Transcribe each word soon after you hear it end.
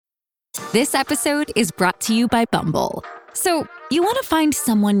This episode is brought to you by Bumble. So, you want to find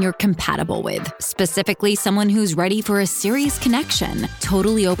someone you're compatible with, specifically someone who's ready for a serious connection,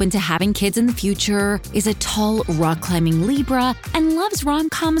 totally open to having kids in the future, is a tall, rock-climbing Libra, and loves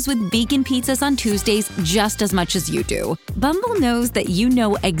rom-coms with vegan pizzas on Tuesdays just as much as you do. Bumble knows that you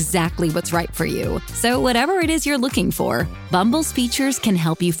know exactly what's right for you. So whatever it is you're looking for, Bumble's features can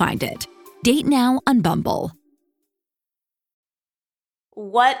help you find it. Date now on Bumble.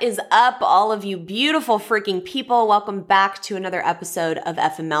 What is up, all of you beautiful freaking people? Welcome back to another episode of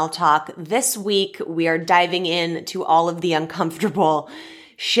FML Talk. This week, we are diving into all of the uncomfortable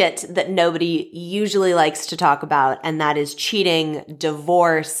shit that nobody usually likes to talk about, and that is cheating,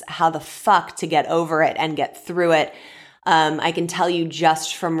 divorce, how the fuck to get over it and get through it. I can tell you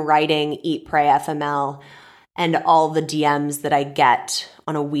just from writing Eat, Pray, FML and all the DMs that I get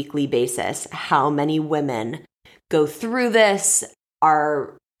on a weekly basis, how many women go through this,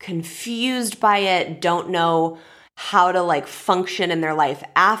 are confused by it, don't know how to function in their life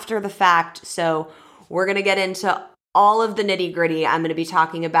after the fact. So we're going to get into all of the nitty gritty. I'm going to be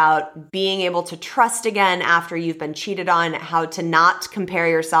talking about being able to trust again after you've been cheated on, how to not compare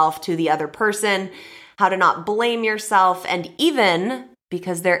yourself to the other person, how to not blame yourself, and even,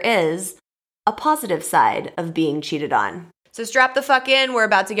 because there is a positive side of being cheated on. So strap the fuck in. We're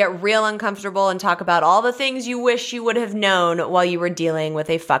about to get real uncomfortable and talk about all the things you wish you would have known while you were dealing with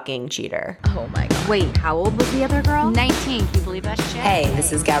a fucking cheater. Oh my God. Wait, how old was the other girl? 19. Can you believe that shit? Hey,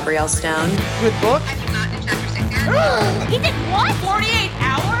 this is Gabrielle Stone. With book? I did not detect your He did what? 48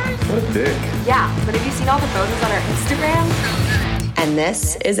 hours? What a dick. Yeah, but have you seen all the photos on her Instagram? And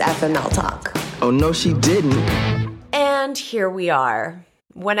this is FML Talk. Oh, no, she didn't. And here we are.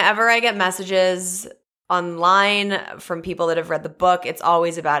 Whenever I get messages online from people that have read the book, it's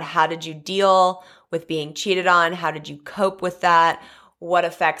always about how did you deal with being cheated on? How did you cope with that? What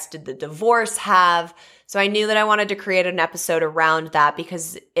effects did the divorce have? So I knew that I wanted to create an episode around that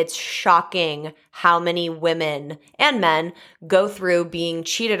because it's shocking how many women and men go through being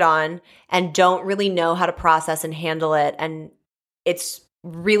cheated on and don't really know how to process and handle it. And it's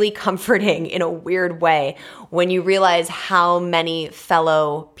really comforting in a weird way when you realize how many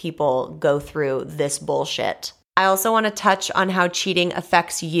fellow people go through this bullshit. I also want to touch on how cheating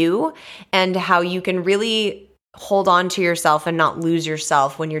affects you and how you can really hold on to yourself and not lose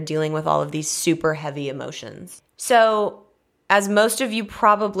yourself when you're dealing with all of these super heavy emotions. So, as most of you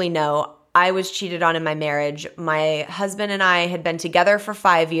probably know, I was cheated on in my marriage. My husband and I had been together for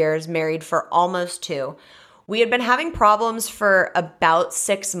 5 years, married for almost 2. We had been having problems for about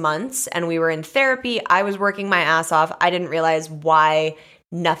 6 months, and we were in therapy. I was working my ass off. I didn't realize why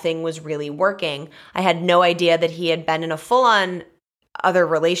nothing was really working. I had no idea that he had been in a full-on other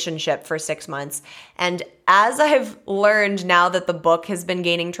relationship for 6 months. And as I've learned now that the book has been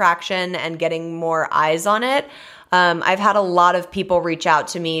gaining traction and getting more eyes on it, I've had a lot of people reach out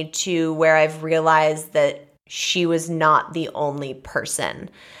to me to where I've realized that she was not the only person.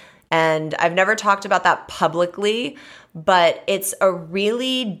 And I've never talked about that publicly, but it's a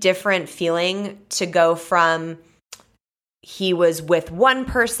really different feeling to go from he was with one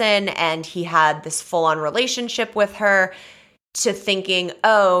person and he had this full-on relationship with her to thinking,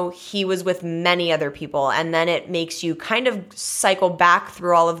 oh, he was with many other people. And then it makes you kind of cycle back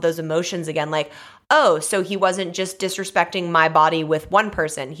through all of those emotions again, like, oh, so he wasn't just disrespecting my body with one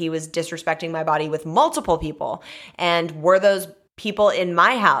person. He was disrespecting my body with multiple people. And were those people in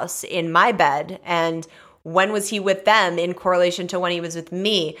my house, in my bed, and when was he with them in correlation to when he was with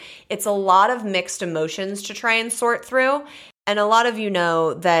me? It's a lot of mixed emotions to try and sort through. And a lot of you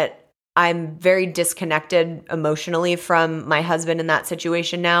know that I'm very disconnected emotionally from my husband in that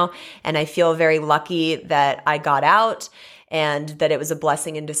situation now. And I feel very lucky that I got out and that it was a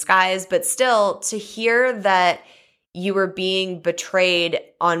blessing in disguise. But still, to hear that you were being betrayed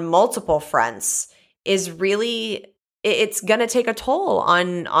on multiple fronts is really, it's going to take a toll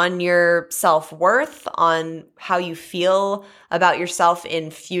on your self-worth, on how you feel about yourself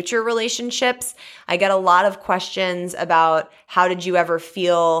in future relationships. I get a lot of questions about how did you ever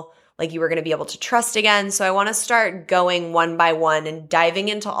feel like you were going to be able to trust again. So I want to start going one by one and diving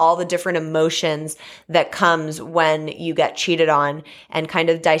into all the different emotions that comes when you get cheated on and kind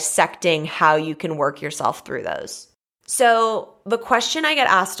of dissecting how you can work yourself through those. So the question I get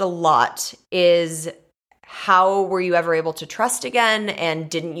asked a lot is, how were you ever able to trust again? And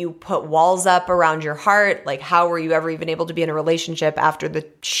didn't you put walls up around your heart? Like, how were you ever even able to be in a relationship after the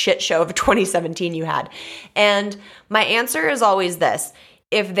shit show of 2017 you had? And my answer is always this.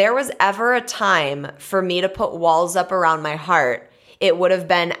 If there was ever a time for me to put walls up around my heart, it would have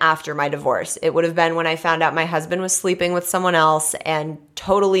been after my divorce. It would have been when I found out my husband was sleeping with someone else and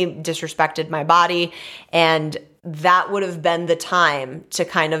totally disrespected my body. And that would have been the time to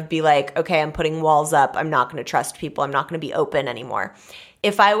kind of be like, okay, I'm putting walls up. I'm not going to trust people. I'm not going to be open anymore.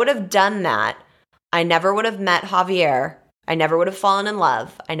 If I would have done that, I never would have met Javier. I never would have fallen in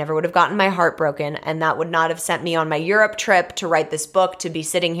love. I never would have gotten my heart broken. And that would not have sent me on my Europe trip to write this book, to be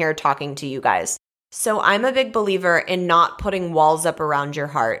sitting here talking to you guys. So I'm a big believer in not putting walls up around your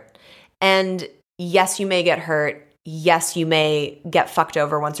heart. And yes, you may get hurt. Yes, you may get fucked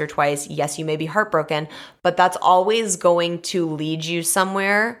over once or twice. Yes, you may be heartbroken, but that's always going to lead you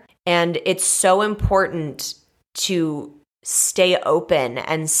somewhere. And it's so important to stay open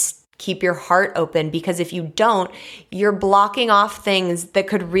and keep your heart open, because if you don't, you're blocking off things that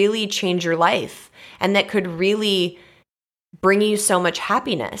could really change your life and that could really bring you so much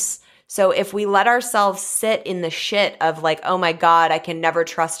happiness. So if we let ourselves sit in the shit of like, oh my God, I can never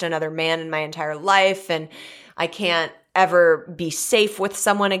trust another man in my entire life, and I can't ever be safe with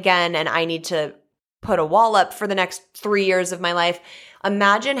someone again, and I need to put a wall up for the next 3 years of my life.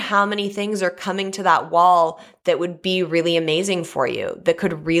 Imagine how many things are coming to that wall that would be really amazing for you, that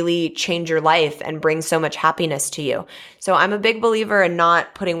could really change your life and bring so much happiness to you. So I'm a big believer in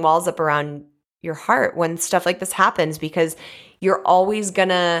not putting walls up around your heart when stuff like this happens, because you're always going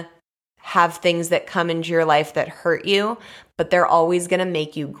to have things that come into your life that hurt you, but they're always going to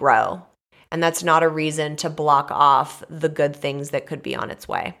make you grow. And that's not a reason to block off the good things that could be on its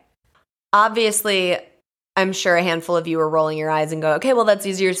way. Obviously, I'm sure a handful of you are rolling your eyes and go, okay, well, that's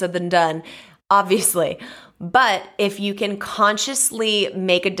easier said than done, obviously. But if you can consciously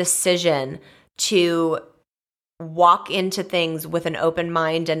make a decision to walk into things with an open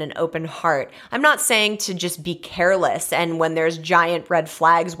mind and an open heart, I'm not saying to just be careless and when there's giant red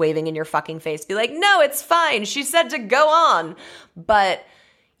flags waving in your fucking face, be like, no, it's fine. She said to go on. But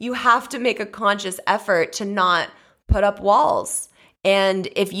you have to make a conscious effort to not put up walls. And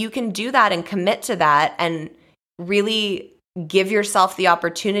if you can do that and commit to that and really give yourself the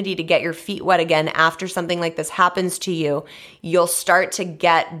opportunity to get your feet wet again after something like this happens to you, you'll start to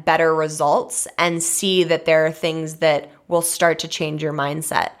get better results and see that there are things that will start to change your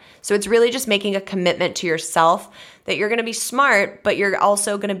mindset. So it's really just making a commitment to yourself that you're going to be smart, but you're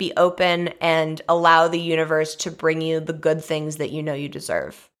also going to be open and allow the universe to bring you the good things that you know you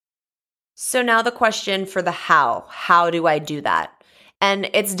deserve. So now the question for the how. How do I do that?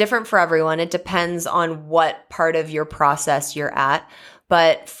 And it's different for everyone. It depends on what part of your process you're at.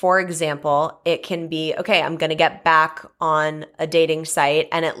 But for example, it can be, okay, I'm going to get back on a dating site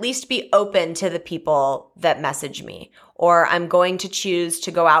and at least be open to the people that message me. Or I'm going to choose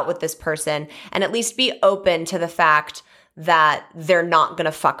to go out with this person and at least be open to the fact that they're not going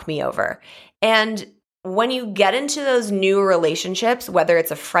to fuck me over. And when you get into those new relationships, whether it's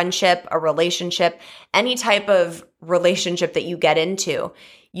a friendship, a relationship, any type of relationship that you get into,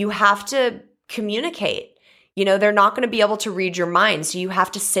 you have to communicate. You know, they're not going to be able to read your mind. So you have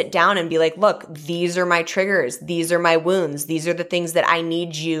to sit down and be like, look, these are my triggers. These are my wounds. These are the things that I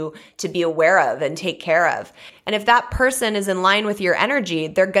need you to be aware of and take care of. And if that person is in line with your energy,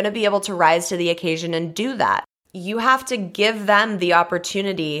 they're going to be able to rise to the occasion and do that. You have to give them the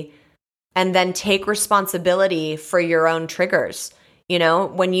opportunity and then take responsibility for your own triggers. You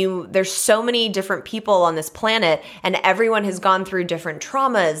know, there's so many different people on this planet and everyone has gone through different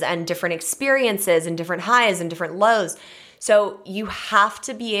traumas and different experiences and different highs and different lows. So you have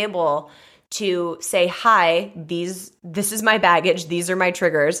to be able to say, hi, this is my baggage, these are my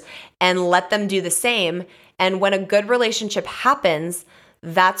triggers, and let them do the same. And when a good relationship happens,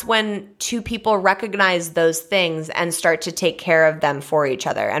 that's when two people recognize those things and start to take care of them for each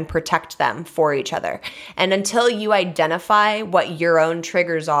other and protect them for each other. And until you identify what your own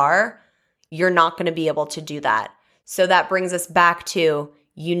triggers are, you're not going to be able to do that. So that brings us back to,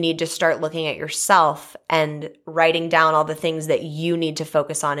 you need to start looking at yourself and writing down all the things that you need to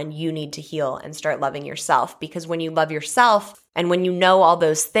focus on and you need to heal and start loving yourself. Because when you love yourself and when you know all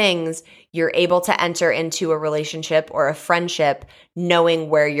those things, you're able to enter into a relationship or a friendship knowing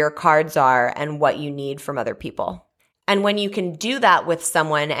where your cards are and what you need from other people. And when you can do that with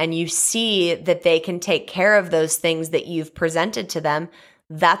someone and you see that they can take care of those things that you've presented to them,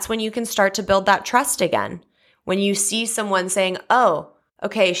 that's when you can start to build that trust again. When you see someone saying, oh,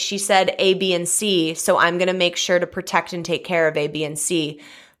 okay, she said A, B, and C, so I'm going to make sure to protect and take care of A, B, and C.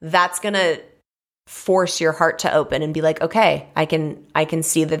 That's going to force your heart to open and be like, okay, I can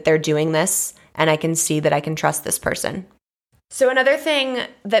see that they're doing this and I can see that I can trust this person. So another thing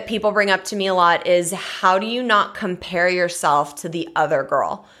that people bring up to me a lot is, how do you not compare yourself to the other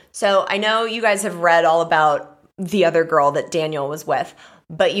girl? So I know you guys have read all about the other girl that Daniel was with,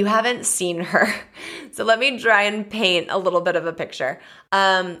 but you haven't seen her. So let me try and paint a little bit of a picture.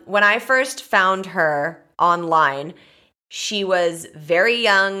 When I first found her online, she was very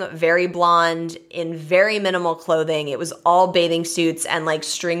young, very blonde, in very minimal clothing. It was all bathing suits and like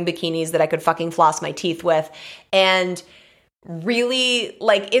string bikinis that I could fucking floss my teeth with. And really,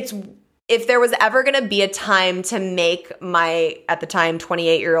 like, if there was ever going to be a time to make my, at the time,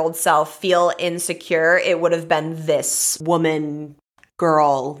 28-year-old self feel insecure, it would have been this woman,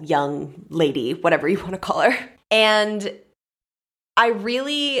 girl, young lady, whatever you want to call her. And I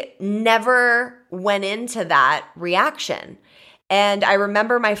really never went into that reaction. And I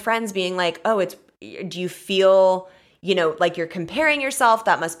remember my friends being like, oh, do you feel, like you're comparing yourself?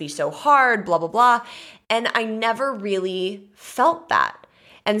 That must be so hard, blah, blah, blah. And I never really felt that.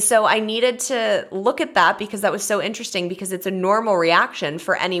 And so I needed to look at that because that was so interesting, because it's a normal reaction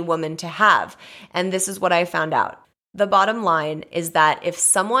for any woman to have. And this is what I found out. The bottom line is that if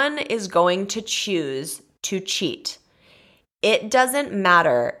someone is going to choose to cheat, it doesn't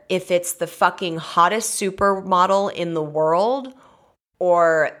matter if it's the fucking hottest supermodel in the world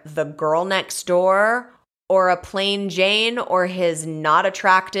or the girl next door or a plain Jane or his not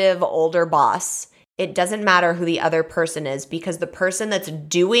attractive older boss. It doesn't matter who the other person is, because the person that's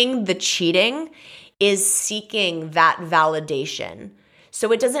doing the cheating is seeking that validation.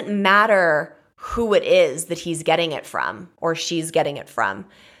 So it doesn't matter who it is that he's getting it from or she's getting it from.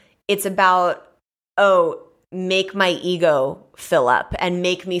 It's about, make my ego fill up and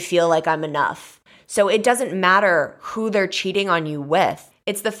make me feel like I'm enough. So it doesn't matter who they're cheating on you with.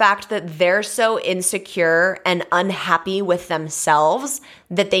 It's the fact that they're so insecure and unhappy with themselves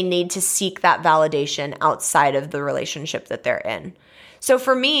that they need to seek that validation outside of the relationship that they're in. So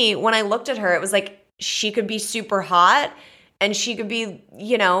for me, when I looked at her, it was like she could be super hot and she could be,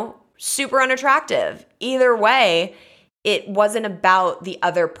 super unattractive. Either way, it wasn't about the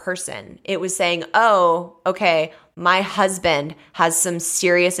other person. It was saying, oh, okay, my husband has some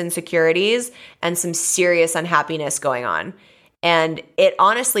serious insecurities and some serious unhappiness going on. And it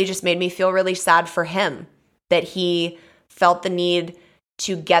honestly just made me feel really sad for him that he felt the need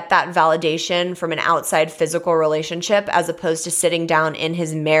to get that validation from an outside physical relationship as opposed to sitting down in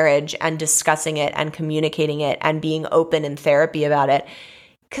his marriage and discussing it and communicating it and being open in therapy about it.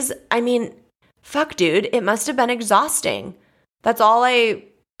 Because, fuck, dude, it must have been exhausting. That's all I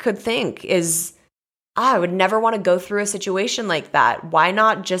could think is, I would never want to go through a situation like that. Why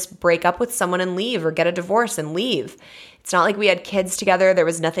not just break up with someone and leave, or get a divorce and leave? It's not like we had kids together. There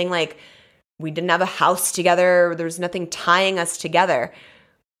was nothing like, we didn't have a house together. There was nothing tying us together.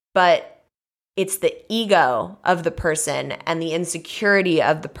 But it's the ego of the person and the insecurity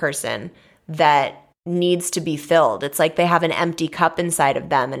of the person that needs to be filled. It's like they have an empty cup inside of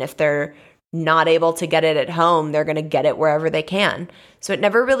them. And if they're not able to get it at home, they're going to get it wherever they can. So it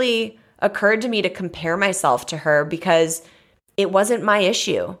never really occurred to me to compare myself to her because it wasn't my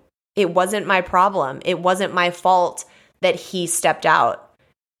issue. It wasn't my problem. It wasn't my fault that he stepped out.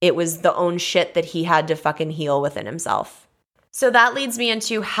 It was the own shit that he had to fucking heal within himself. So that leads me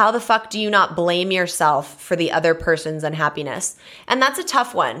into, how the fuck do you not blame yourself for the other person's unhappiness? And that's a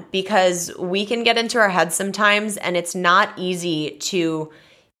tough one because we can get into our heads sometimes and it's not easy to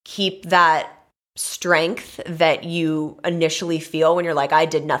keep that strength that you initially feel when you're like, I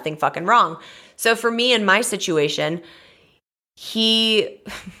did nothing fucking wrong. So for me in my situation, he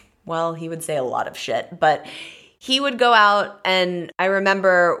would say a lot of shit, but he would go out, and I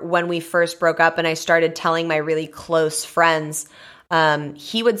remember when we first broke up and I started telling my really close friends,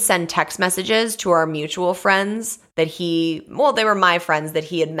 he would send text messages to our mutual friends that they were my friends that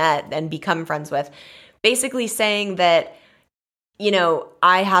he had met and become friends with, basically saying that,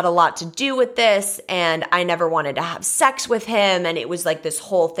 I had a lot to do with this and I never wanted to have sex with him. And it was like this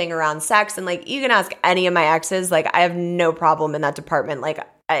whole thing around sex. And like, you can ask any of my exes, like I have no problem in that department. Like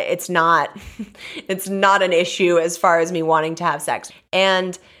it's not an issue as far as me wanting to have sex.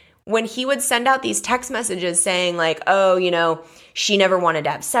 And when he would send out these text messages saying like, oh, she never wanted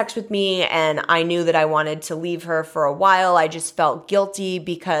to have sex with me and I knew that I wanted to leave her for a while. I just felt guilty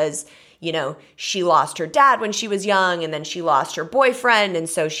because she lost her dad when she was young and then she lost her boyfriend. And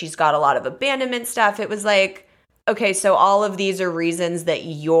so she's got a lot of abandonment stuff. It was like, okay, so all of these are reasons that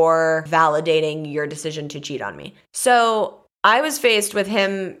you're validating your decision to cheat on me. So I was faced with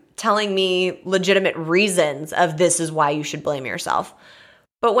him telling me legitimate reasons of this is why you should blame yourself.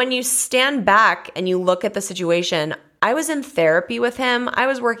 But when you stand back and you look at the situation, I was in therapy with him. I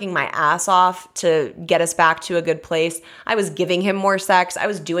was working my ass off to get us back to a good place. I was giving him more sex. I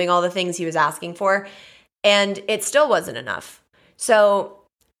was doing all the things he was asking for, and it still wasn't enough. So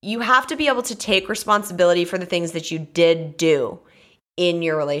you have to be able to take responsibility for the things that you did do in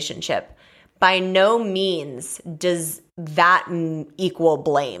your relationship. By no means does that equal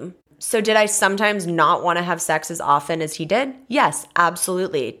blame. So did I sometimes not want to have sex as often as he did? Yes,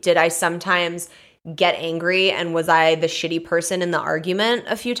 absolutely. Did I sometimes get angry and was I the shitty person in the argument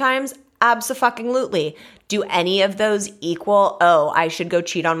a few times? Abso-fucking-lutely. Do any of those equal, oh, I should go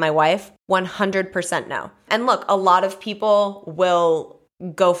cheat on my wife? 100% no. And look, a lot of people will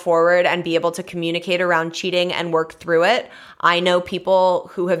go forward and be able to communicate around cheating and work through it. I know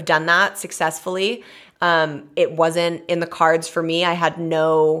people who have done that successfully. It wasn't in the cards for me. I had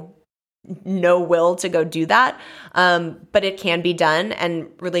no will to go do that. But it can be done and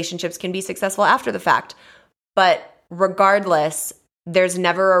relationships can be successful after the fact. But regardless, there's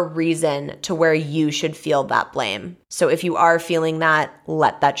never a reason to where you should feel that blame. So if you are feeling that,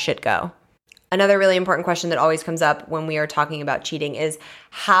 let that shit go. Another really important question that always comes up when we are talking about cheating is,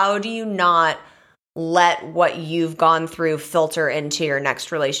 how do you not let what you've gone through filter into your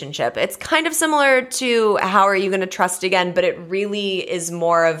next relationship? It's kind of similar to how are you going to trust again, but it really is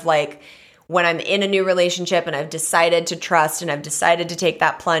more of like, when I'm in a new relationship and I've decided to trust and I've decided to take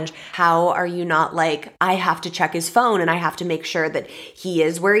that plunge, how are you not like, I have to check his phone and I have to make sure that he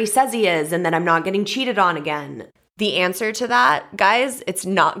is where he says he is and that I'm not getting cheated on again? The answer to that, guys, it's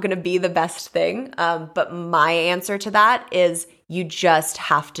not going to be the best thing. But my answer to that is you just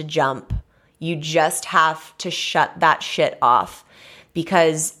have to jump. You just have to shut that shit off.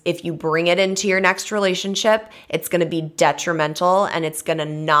 Because if you bring it into your next relationship, it's going to be detrimental and it's going to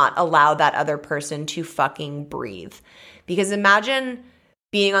not allow that other person to fucking breathe. Because imagine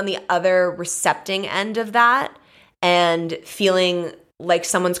being on the other recepting end of that and feeling like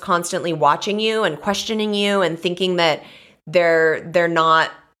someone's constantly watching you and questioning you and thinking that they're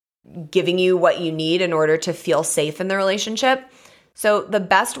not giving you what you need in order to feel safe in the relationship. So the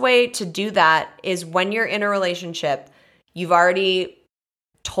best way to do that is when you're in a relationship, you've already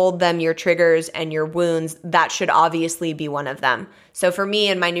told them your triggers and your wounds. That should obviously be one of them. So for me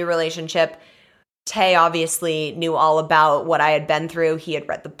in my new relationship, Tay obviously knew all about what I had been through. He had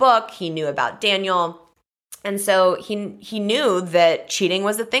read the book. He knew about Daniel. And so he knew that cheating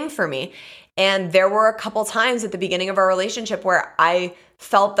was a thing for me. And there were a couple times at the beginning of our relationship where I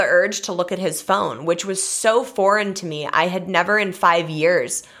felt the urge to look at his phone, which was so foreign to me. I had never in 5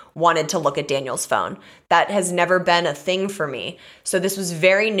 years wanted to look at Daniel's phone. That has never been a thing for me. So this was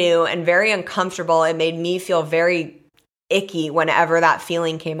very new and very uncomfortable. It made me feel very icky whenever that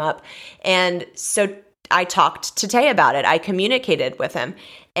feeling came up. And so I talked to Tay about it. I communicated with him.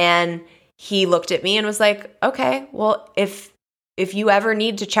 And he looked at me and was like, okay, well, if you ever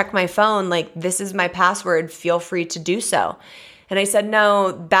need to check my phone, like this is my password, feel free to do so. And I said,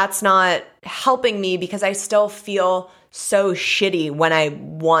 no, that's not helping me because I still feel so shitty when I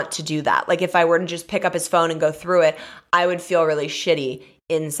want to do that. Like if I were to just pick up his phone and go through it, I would feel really shitty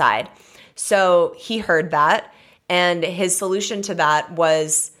inside. So he heard that. And his solution to that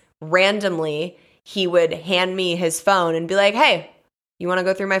was randomly, he would hand me his phone and be like, hey, you want to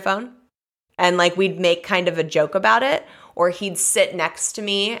go through my phone? And like we'd make kind of a joke about it, or he'd sit next to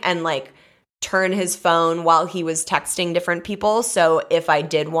me and like turn his phone while he was texting different people. So if I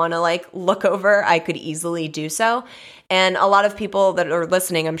did want to like look over, I could easily do so. And a lot of people that are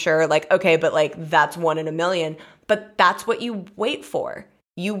listening, I'm sure, are like, okay, but like that's 1 in a million. But that's what you wait for.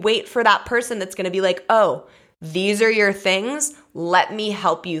 You wait for that person that's going to be like, oh, these are your things. Let me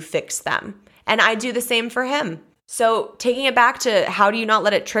help you fix them. And I do the same for him. So taking it back to how do you not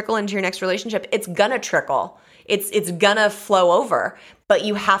let it trickle into your next relationship? It's gonna trickle. It's gonna flow over, but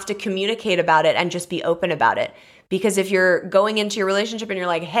you have to communicate about it and just be open about it. Because if you're going into your relationship and you're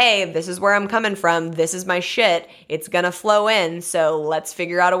like, hey, this is where I'm coming from, this is my shit, it's gonna flow in, so let's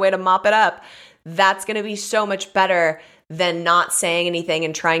figure out a way to mop it up. That's gonna be so much better than not saying anything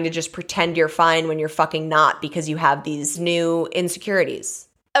and trying to just pretend you're fine when you're fucking not because you have these new insecurities.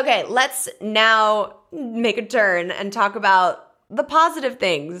 Okay, let's now make a turn and talk about the positive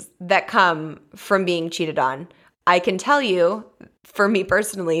things that come from being cheated on. I can tell you, for me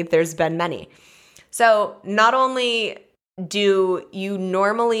personally, there's been many. So not only do you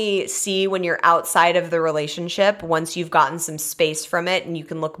normally see when you're outside of the relationship, once you've gotten some space from it and you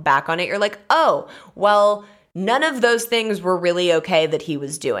can look back on it, you're like, oh, well, none of those things were really okay that he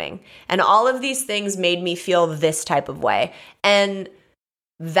was doing. And all of these things made me feel this type of way. And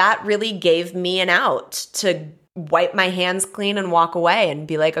that really gave me an out to wipe my hands clean and walk away and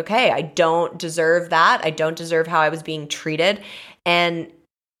be like, okay, I don't deserve that. I don't deserve how I was being treated. And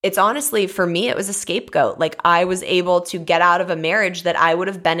it's honestly, for me, it was a scapegoat. Like I was able to get out of a marriage that I would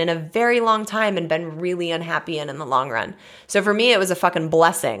have been in a very long time and been really unhappy in the long run. So for me, it was a fucking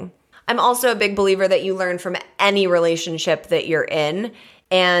blessing. I'm also a big believer that you learn from any relationship that you're in.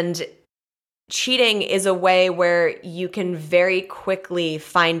 And cheating is a way where you can very quickly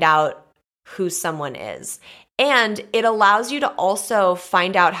find out who someone is. And it allows you to also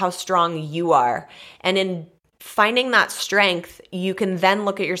find out how strong you are. And in finding that strength, you can then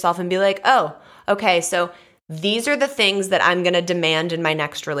look at yourself and be like, oh, okay, so these are the things that I'm going to demand in my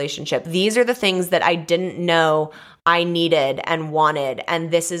next relationship. These are the things that I didn't know I needed and wanted.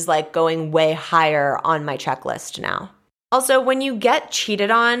 And this is like going way higher on my checklist now. Also, when you get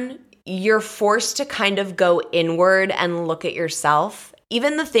cheated on, you're forced to kind of go inward and look at yourself.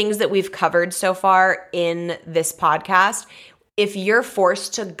 Even the things that we've covered so far in this podcast, if you're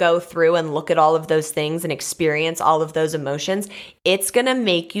forced to go through and look at all of those things and experience all of those emotions, it's going to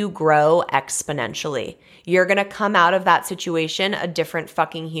make you grow exponentially. You're going to come out of that situation a different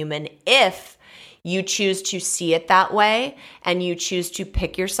fucking human if you choose to see it that way and you choose to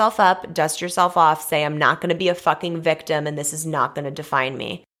pick yourself up, dust yourself off, say, I'm not going to be a fucking victim and this is not going to define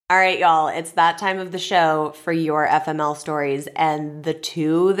me. All right, y'all, it's that time of the show for your FML stories, and the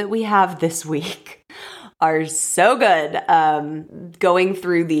two that we have this week are so good. Going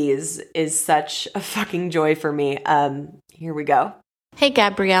through these is such a fucking joy for me. Here we go. Hey,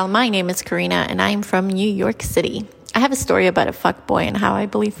 Gabrielle. My name is Karina, and I'm from New York City. I have a story about a fuckboy and how I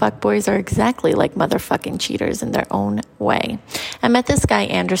believe fuckboys are exactly like motherfucking cheaters in their own way. I met this guy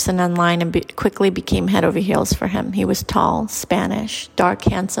Anderson online and quickly became head over heels for him. He was tall, Spanish, dark,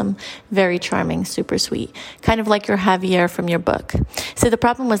 handsome, very charming, super sweet. Kind of like your Javier from your book. See, the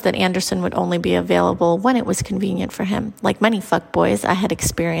problem was that Anderson would only be available when it was convenient for him. Like many fuckboys I had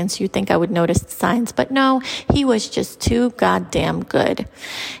experienced, you'd think I would notice the signs, but no, he was just too goddamn good.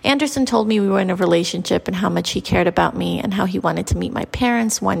 Anderson told me we were in a relationship and how much he cared about me and how he wanted to meet my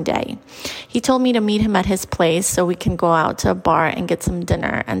parents one day. He told me to meet him at his place so we can go out to a bar and get some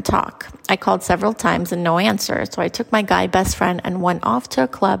dinner and talk. I called several times and no answer, so I took my guy best friend and went off to a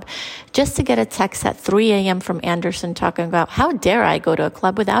club just to get a text at 3 a.m. from Anderson talking about how dare I go to a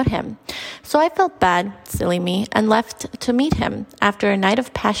club without him. So I felt bad, silly me, and left to meet him. After a night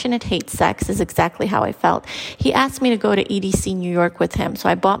of passionate hate sex is exactly how I felt. He asked me to go to EDC New York with him, so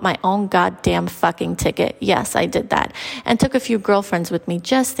I bought my own goddamn fucking ticket. Yes, I did that. And took a few girlfriends with me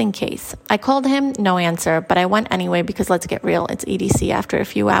just in case. I called him, no answer, but I went anyway because let's get real, it's EDC. After a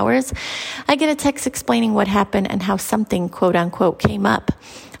few hours, I get a text explaining what happened and how something quote unquote came up.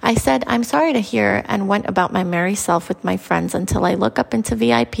 I said, I'm sorry to hear, and went about my merry self with my friends until I look up into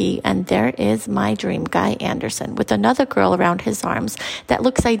VIP and there is my dream guy Anderson with another girl around his arms that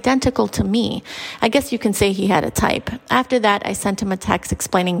looks identical to me. I guess you can say he had a type. After that, I sent him a text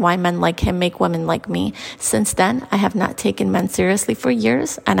explaining why men like him make women like me. Since then, I have not taken men seriously for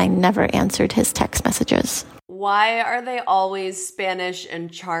years and I never answered his text messages. Why are they always Spanish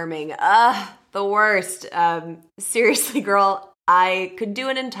and charming? The worst. Seriously, girl, I could do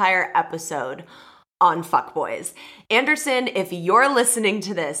an entire episode on fuckboys. Anderson, if you're listening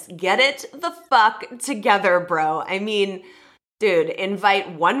to this, get it the fuck together, bro. I mean, dude,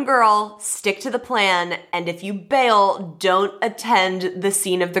 invite one girl, stick to the plan, and if you bail, don't attend the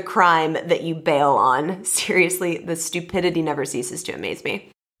scene of the crime that you bail on. Seriously, the stupidity never ceases to amaze me.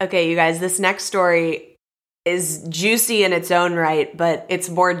 Okay, you guys, this next story is juicy in its own right, but it's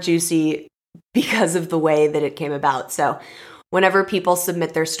more juicy because of the way that it came about. So whenever people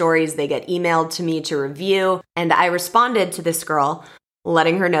submit their stories, they get emailed to me to review. And I responded to this girl,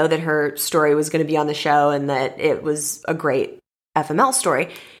 letting her know that her story was going to be on the show and that it was a great FML story.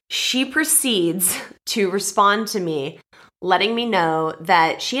 She proceeds to respond to me, letting me know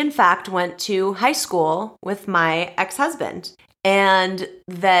that she, in fact, went to high school with my ex-husband and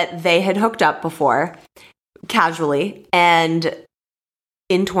that they had hooked up before, casually. And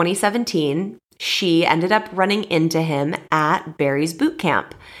in 2017, she ended up running into him at Barry's boot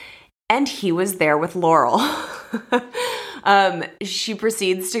camp, and he was there with Laurel. She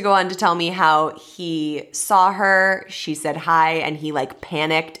proceeds to go on to tell me how he saw her, she said hi, and he like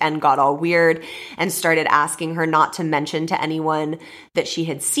panicked and got all weird and started asking her not to mention to anyone that she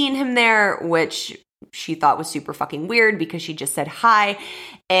had seen him there, which she thought was super fucking weird because she just said hi.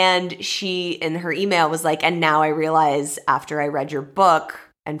 And she, in her email, was like, and now I realize after I read your book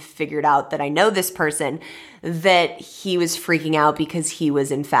and figured out that I know this person, that he was freaking out because he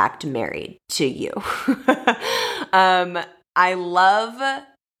was in fact married to you. I love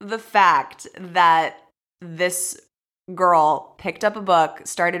the fact that this girl picked up a book,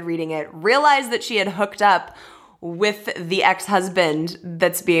 started reading it, realized that she had hooked up with the ex-husband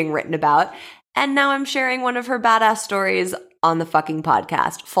that's being written about. And now I'm sharing one of her badass stories on the fucking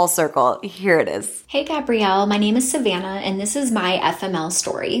podcast. Full circle. Here it is. Hey, Gabrielle. My name is Savannah, and this is my FML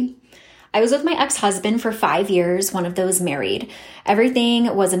story. I was with my ex-husband for 5 years, one of those married.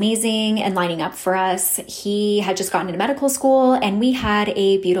 Everything was amazing and lining up for us. He had just gotten into medical school, and we had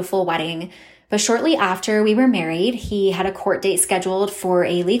a beautiful wedding. But shortly after we were married, he had a court date scheduled for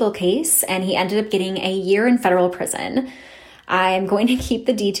a legal case, and he ended up getting a year in federal prison. I'm going to keep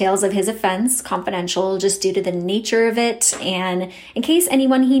the details of his offense confidential just due to the nature of it, and in case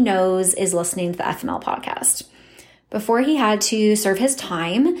anyone he knows is listening to the FML podcast. Before he had to serve his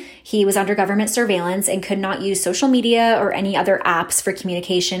time, he was under government surveillance and could not use social media or any other apps for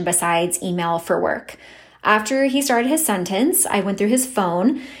communication besides email for work. After he started his sentence, I went through his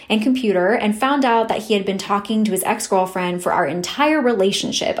phone and computer and found out that he had been talking to his ex-girlfriend for our entire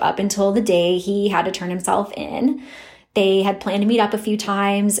relationship up until the day he had to turn himself in. They had planned to meet up a few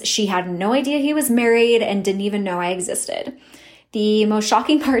times. She had no idea he was married and didn't even know I existed. The most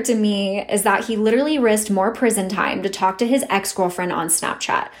shocking part to me is that he literally risked more prison time to talk to his ex-girlfriend on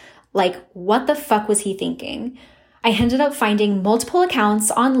Snapchat. Like, what the fuck was he thinking? I ended up finding multiple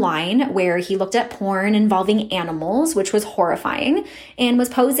accounts online where he looked at porn involving animals, which was horrifying, and was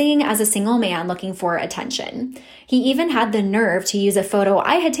posing as a single man looking for attention. He even had the nerve to use a photo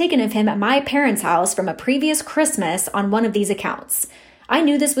I had taken of him at my parents' house from a previous Christmas on one of these accounts. I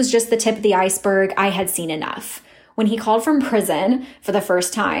knew this was just the tip of the iceberg. I had seen enough. When he called from prison for the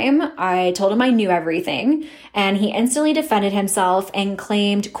first time, I told him I knew everything, and he instantly defended himself and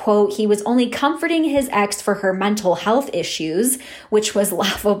claimed, quote, he was only comforting his ex for her mental health issues, which was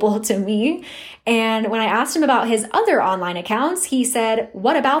laughable to me. And when I asked him about his other online accounts, he said,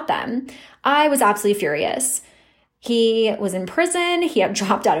 what about them? I was absolutely furious. He was in prison, he had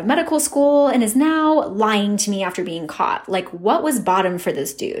dropped out of medical school, and is now lying to me after being caught. Like, what was bottom for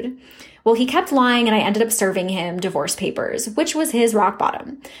this dude? Well, he kept lying, and I ended up serving him divorce papers, which was his rock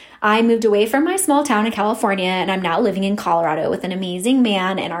bottom. I moved away from my small town in California, and I'm now living in Colorado with an amazing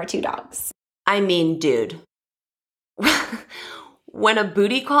man and our 2 dogs. I mean, dude, when a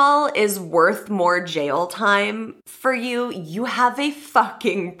booty call is worth more jail time for you, you have a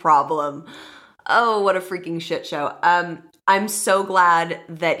fucking problem. Oh, what a freaking shit show. I'm so glad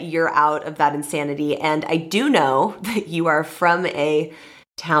that you're out of that insanity, and I do know that you are from a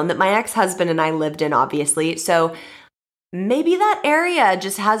town that my ex-husband and I lived in, obviously. So maybe that area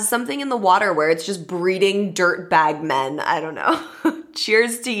just has something in the water where it's just breeding dirtbag men. I don't know.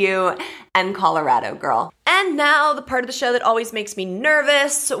 Cheers to you and Colorado, girl. And now the part of the show that always makes me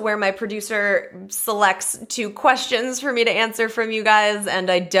nervous, where my producer selects 2 questions for me to answer from you guys,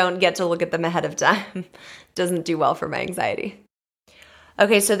 and I don't get to look at them ahead of time. Doesn't do well for my anxiety.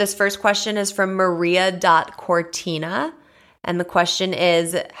 Okay, so this first question is from Maria.Cortina. And the question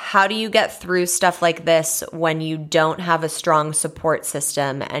is, how do you get through stuff like this when you don't have a strong support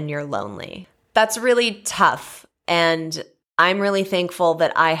system and you're lonely? That's really tough. And I'm really thankful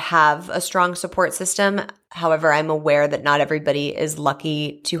that I have a strong support system. However, I'm aware that not everybody is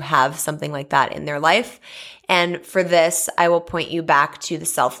lucky to have something like that in their life. And for this, I will point you back to the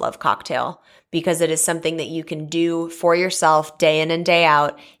self-love cocktail, because it is something that you can do for yourself day in and day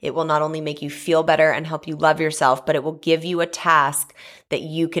out. It will not only make you feel better and help you love yourself, but it will give you a task that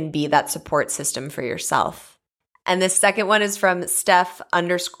you can be that support system for yourself. And this second one is from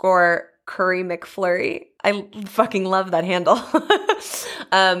Steph_Curry McFlurry. I fucking love that handle.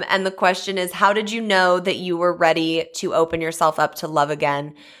 And the question is, how did you know that you were ready to open yourself up to love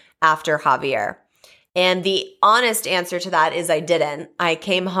again after Javier? And the honest answer to that is I didn't. I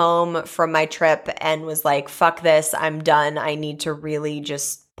came home from my trip and was like, fuck this, I'm done. I need to really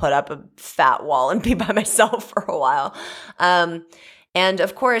just put up a fat wall and be by myself for a while. And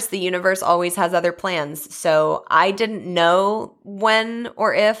of course, the universe always has other plans. So I didn't know when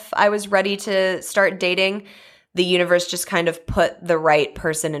or if I was ready to start dating. The universe just kind of put the right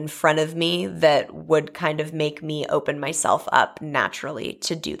person in front of me that would kind of make me open myself up naturally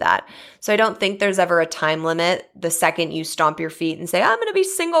to do that. So I don't think there's ever a time limit. The second you stomp your feet and say, I'm going to be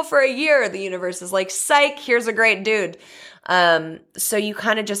single for a year, the universe is like, psych, here's a great dude. So you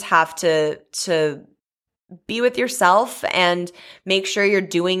kind of just have to be with yourself and make sure you're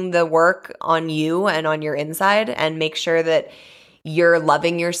doing the work on you and on your inside, and make sure that you're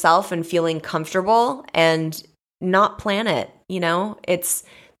loving yourself and feeling comfortable, and not plan it. You know, it's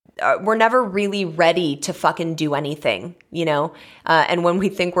we're never really ready to fucking do anything, you know? And when we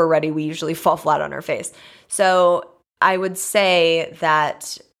think we're ready, we usually fall flat on our face. So I would say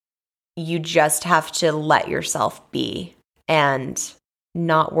that you just have to let yourself be and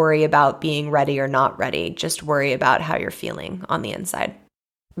not worry about being ready or not ready. Just worry about how you're feeling on the inside.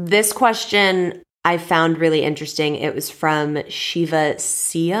 This question I found really interesting. It was from Shiva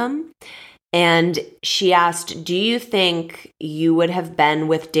Siam. And she asked, do you think you would have been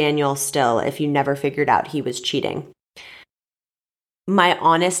with Daniel still if you never figured out he was cheating? My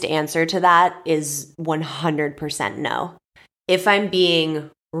honest answer to that is 100% no. If I'm being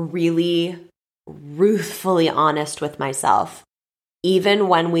really ruthfully honest with myself, even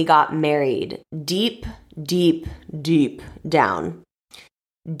when we got married, deep down,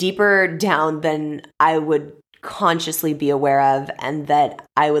 deeper down than I would consciously be aware of and that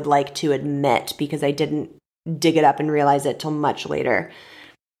I would like to admit because I didn't dig it up and realize it till much later,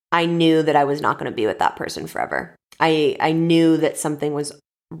 I knew that I was not going to be with that person forever. I knew that something was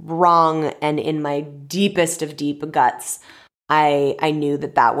wrong, and in my deepest of deep guts, I knew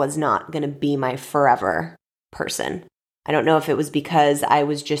that that was not going to be my forever person. I don't know if it was because I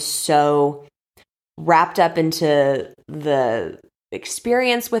was just so wrapped up into the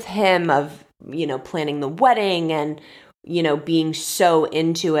experience with him of, you know, planning the wedding and, you know, being so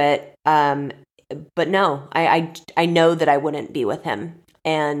into it. But no, I know that I wouldn't be with him.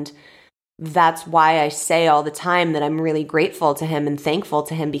 And that's why I say all the time that I'm really grateful to him and thankful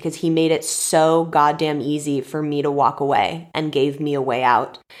to him, because he made it so goddamn easy for me to walk away and gave me a way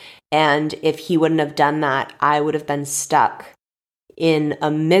out. And if he wouldn't have done that, I would have been stuck in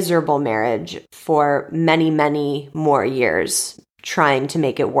a miserable marriage for many, many more years trying to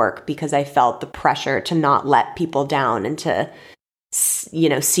make it work because I felt the pressure to not let people down and to, you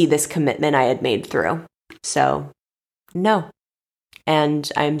know, see this commitment I had made through. So, no.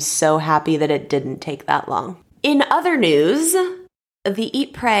 And I'm so happy that it didn't take that long. In other news, the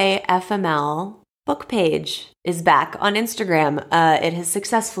Eat, Pray FML book page is back on Instagram. It has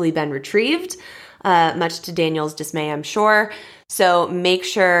successfully been retrieved, much to Daniel's dismay, I'm sure. So make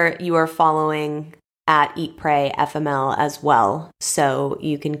sure you are following at Eat, Pray FML as well, so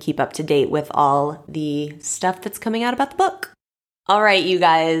you can keep up to date with all the stuff that's coming out about the book. All right, you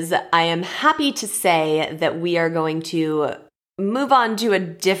guys, I am happy to say that we are going to move on to a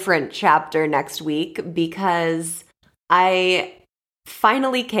different chapter next week because I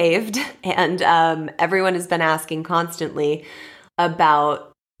finally caved, and everyone has been asking constantly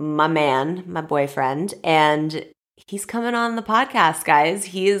about my man, my boyfriend, and he's coming on the podcast, guys.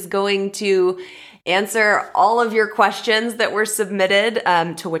 He is going to answer all of your questions that were submitted,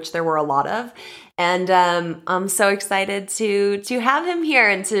 to which there were a lot of. And I'm so excited to have him here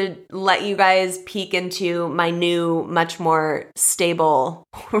and to let you guys peek into my new, much more stable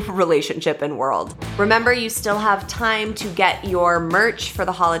relationship and world. Remember, you still have time to get your merch for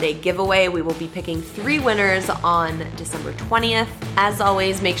the holiday giveaway. We will be picking 3 winners on December 20th. As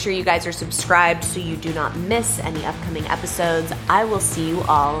always, make sure you guys are subscribed so you do not miss any upcoming episodes. I will see you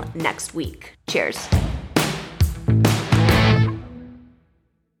all next week. Cheers.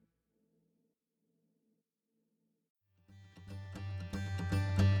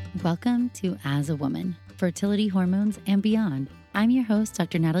 Welcome to As a Woman, Fertility Hormones and Beyond. I'm your host,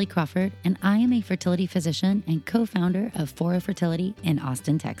 Dr. Natalie Crawford, and I am a fertility physician and co-founder of Fora Fertility in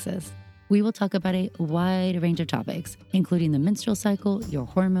Austin, Texas. We will talk about a wide range of topics, including the menstrual cycle, your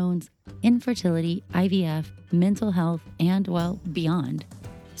hormones, infertility, IVF, mental health, and, well, beyond.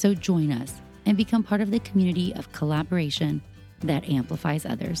 So join us and become part of the community of collaboration that amplifies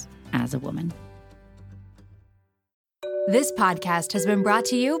others as a woman. This podcast has been brought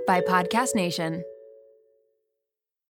to you by Podcast Nation.